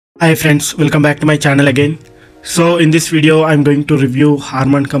Hi friends, welcome back to my channel again. So in this video I'm going to review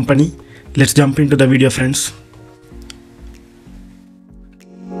Harman company. Let's jump into the video, friends.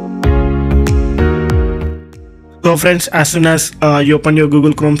 So friends, as soon as you open your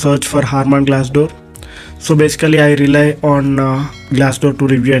Google Chrome, search for Harman Glassdoor. So basically I rely on Glassdoor to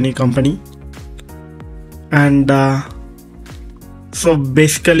review any company. And so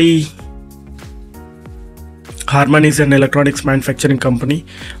basically Harman is an electronics manufacturing company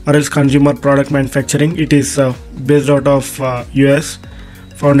or else consumer product manufacturing. It is based out of US,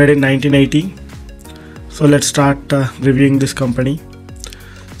 founded in 1980. So let's start reviewing this company.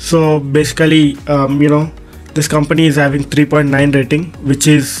 So basically, this company is having 3.9 rating, which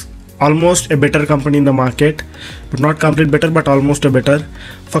is almost a better company in the market, but not complete better, but almost a better.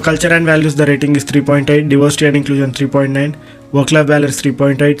 For culture and values, the rating is 3.8, diversity and inclusion 3.9, work-life balance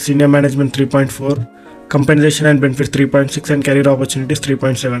 3.8, senior management 3.4, compensation and benefits 3.6, and career opportunities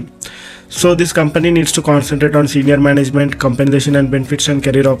 3.7. So this company needs to concentrate on senior management, compensation and benefits, and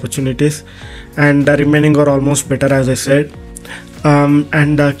career opportunities, and the remaining are almost better, as I said.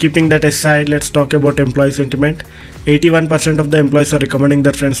 Keeping that aside, let's talk about employee sentiment. 81% of the employees are recommending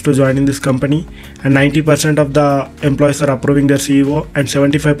their friends to join in this company, and 90% of the employees are approving their CEO, and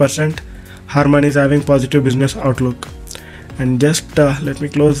 75% Harman is having positive business outlook. And just let me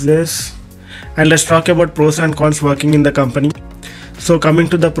close this, and let's talk about pros and cons working in the company. So coming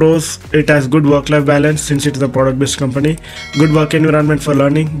to the pros, it has good work-life balance since it is a product-based company, good work environment for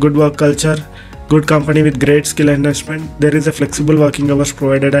learning, good work culture, good company with great skill enhancement. There is a flexible working hours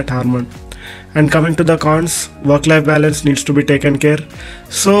provided at Harman. And coming to the cons, work-life balance needs to be taken care.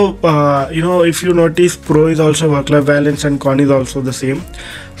 So if you notice, pro is also work-life balance and con is also the same.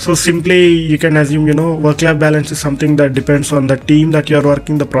 So simply you can assume work-life balance is something that depends on the team that you are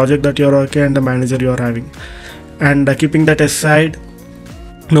working, the project that you are working, and the manager you are having. And keeping that aside,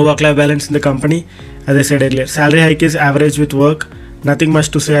 no work-life balance in the company. As I said earlier, salary hike is average with work, nothing much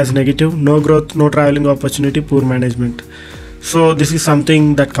to say as negative, no growth, no traveling opportunity, poor management. So this is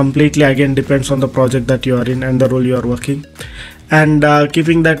something that completely again depends on the project that you are in and the role you are working. And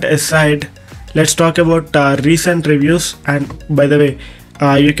keeping that aside, let's talk about recent reviews. And by the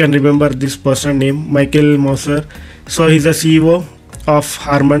way, you can remember this person name, Michael Moser. So he's a CEO of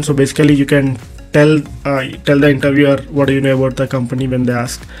Harman. So basically you can tell the interviewer what do you know about the company when they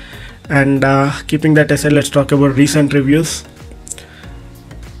ask. And keeping that aside, let's talk about recent reviews.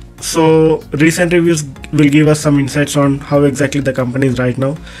 So recent reviews will give us some insights on how exactly the company is right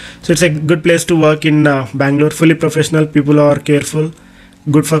now. So it's a good place to work in Bangalore, fully professional, people are careful,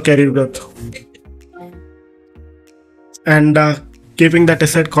 good for career growth. And keeping that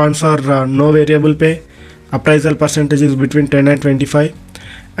aside, cons are no variable pay, appraisal percentage is between 10 and 25.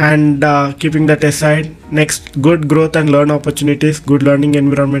 And keeping that aside, next, good growth and learn opportunities, good learning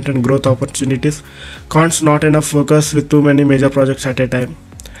environment and growth opportunities. Cons, not enough focus with too many major projects at a time.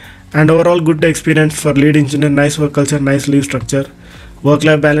 And overall good experience for lead engineer, nice work culture, nice leave structure,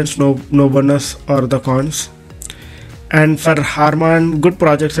 work-life balance, no bonus or the cons. And for Harman, good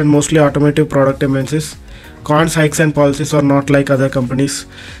projects and mostly automotive product MNCs. Cons, hikes and policies are not like other companies.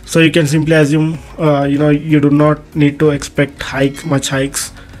 So you can simply assume, you do not need to expect much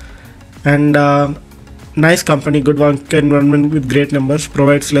hikes. And nice company, good work environment with great numbers,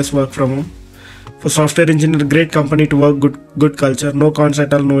 provides less work from home. For software engineer, great company to work, good culture, no cons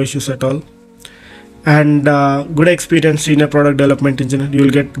at all, no issues at all. And good experience, senior product development engineer, you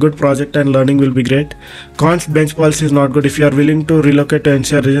will get good project and learning will be great. Cons, bench policy is not good. If you are willing to relocate to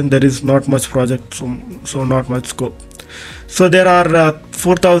NCR region, there is not much project, so not much scope. So there are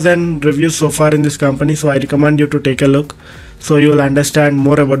 4,000 reviews so far in this company, so I recommend you to take a look so you will understand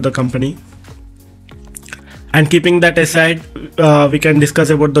more about the company. And keeping that aside, we can discuss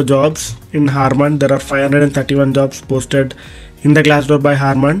about the jobs in Harman. There are 531 jobs posted in the Glassdoor by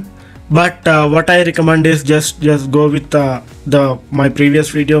Harman. But what I recommend is just go with my previous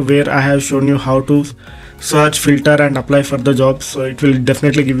video where I have shown you how to search, filter and apply for the jobs. So it will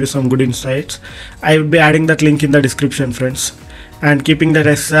definitely give you some good insights. I will be adding that link in the description, friends. And keeping that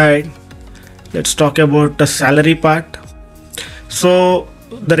aside, let's talk about the salary part. So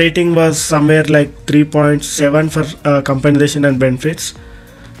the rating was somewhere like 3.7 for compensation and benefits.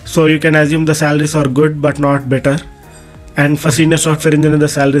 So you can assume the salaries are good but not better. And for senior software engineer, the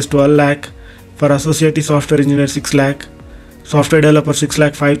salary is 12 lakh. For associate software engineer, 6 lakh. Software developer, 6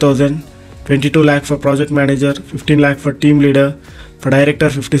 lakh 5,000. 22 lakh for project manager, 15 lakh for team leader. For director,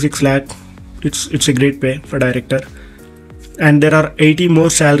 56 lakh. It's a great pay for director. And there are 80 more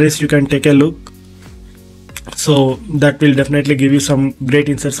salaries, you can take a look. So that will definitely give you some great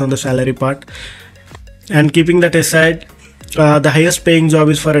insights on the salary part. And keeping that aside, The highest paying job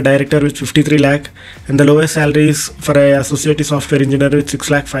is for a director with 53 lakh, and the lowest salary is for a associate software engineer with 6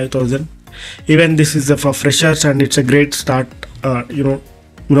 lakh 5,000. Even this is for freshers, and it's a great start,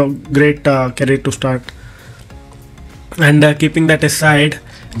 great career to start. And keeping that aside,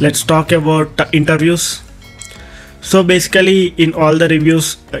 let's talk about interviews. So basically, in all the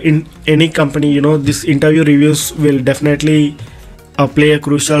reviews in any company, this interview reviews will definitely play a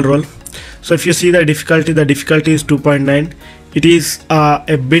crucial role. So if you see the difficulty is 2.9. It is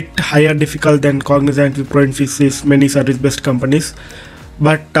a bit higher difficult than Cognizant, Wipro, Infosys, many service-based companies,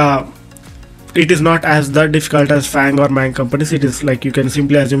 but it is not as that difficult as FANG or MANG companies. It is like, you can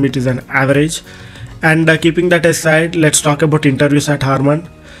simply assume it is an average. And keeping that aside, let's talk about interviews at Harman.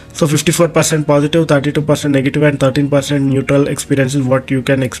 So 54% positive, 32% negative, and 13% neutral experience is what you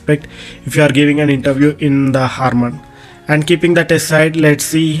can expect if you are giving an interview in the Harman. And keeping that aside, let's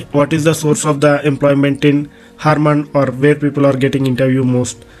see what is the source of the employment in Harman, or where people are getting interview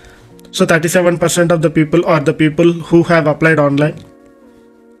most. So 37% of the people are the people who have applied online,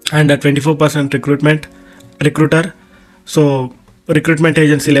 and 24% recruiter. So recruitment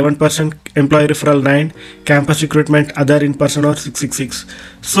agency 11%, employee referral 9, campus recruitment other in person or 666.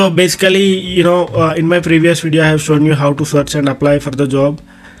 So basically, in my previous video I have shown you how to search and apply for the job.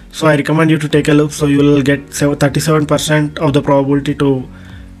 So I recommend you to take a look. So you will get 37% of the probability to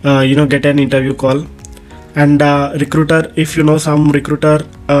get an interview call. And recruiter, if you know some recruiter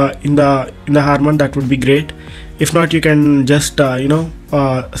in the Harman, that would be great. If not, you can just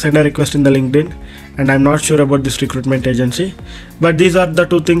send a request in the LinkedIn. And I'm not sure about this recruitment agency, but these are the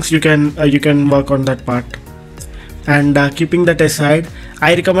two things you can work on that part. And keeping that aside,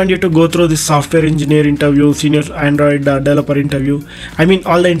 I recommend you to go through this software engineer interview, senior Android developer interview. I mean,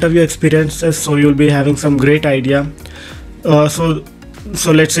 all the interview experiences, so you'll be having some great idea. So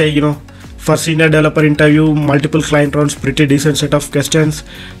let's say, for senior developer interview, multiple client rounds, pretty decent set of questions,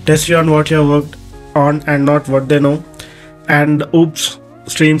 test you on what you have worked on and not what they know. And oops,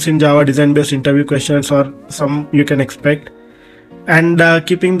 streams in Java, design based interview questions, or some you can expect. And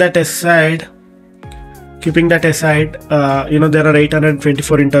keeping that aside, there are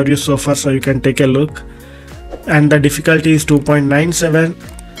 824 interviews so far, so you can take a look. And the difficulty is 2.97.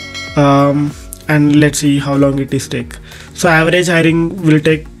 And let's see how long it is take. So average hiring will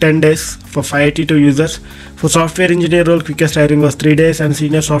take 10 days for 582 users. For software engineer role, quickest hiring was 3 days, and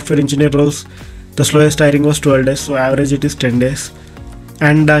senior software engineer roles, the slowest hiring was 12 days. So average it is 10 days.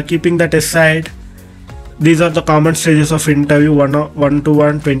 And keeping that aside, these are the common stages of interview: 1 to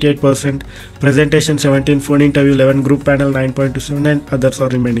 1, 28%, presentation 17, phone interview 11, group panel 9.27, and others are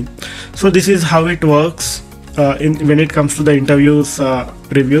remaining. So this is how it works when it comes to the interviews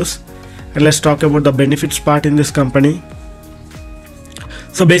reviews. And let's talk about the benefits part in this company.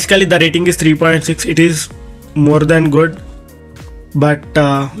 So basically the rating is 3.6. It is more than good, but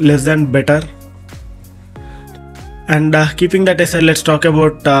less than better. And keeping that aside, let's talk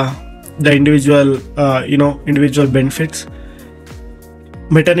about the individual benefits.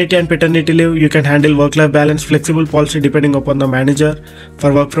 Maternity and paternity leave, you can handle work-life balance, flexible policy depending upon the manager.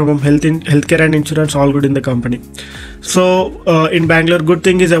 For work from home, healthcare and insurance, all good in the company. So in Bangalore, good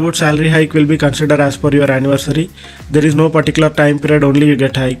thing is about salary hike will be considered as per your anniversary. There is no particular time period, only you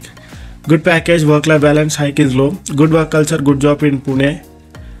get hike. Good package, work-life balance, hike is low. Good work culture, good job in Pune.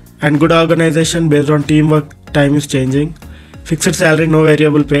 And good organization based on teamwork, time is changing. Fixed salary, no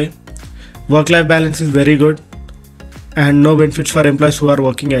variable pay. Work-life balance is very good. And no benefits for employees who are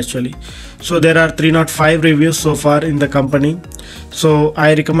working actually. So there are 305 reviews so far in the company. So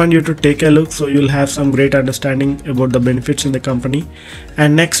I recommend you to take a look, so you'll have some great understanding about the benefits in the company.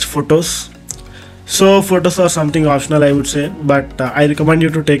 And next, photos. So photos are something optional, I would say, but I recommend you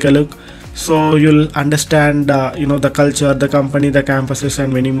to take a look, so you'll understand the culture, the company, the campuses,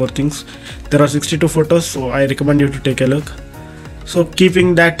 and many more things. There are 62 photos, so I recommend you to take a look. So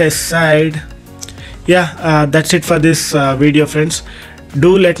keeping that aside, that's it for this video, friends.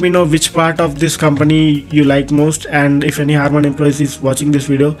 Do let me know which part of this company you like most, and if any Harman employees is watching this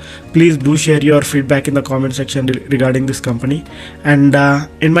video, please do share your feedback in the comment section regarding this company. And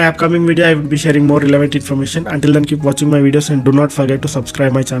in my upcoming video, I will be sharing more relevant information. Until then, keep watching my videos and do not forget to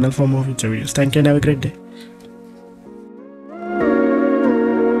subscribe my channel for more future videos. Thank you and have a great day.